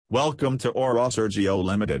Welcome to Aura Sergio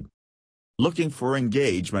Limited. Looking for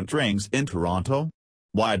engagement rings in Toronto?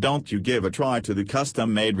 Why don't you give a try to the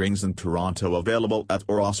custom-made rings in Toronto available at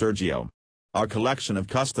Aura Sergio? Our collection of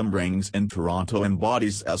custom rings in Toronto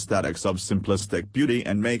embodies aesthetics of simplistic beauty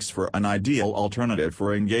and makes for an ideal alternative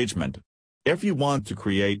for engagement. If you want to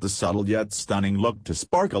create the subtle yet stunning look to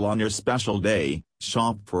sparkle on your special day,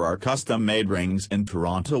 shop for our custom-made rings in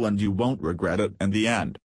Toronto and you won't regret it in the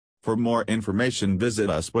end. For more information visit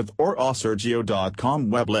us with aurasergio.com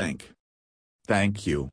web link. Thank you.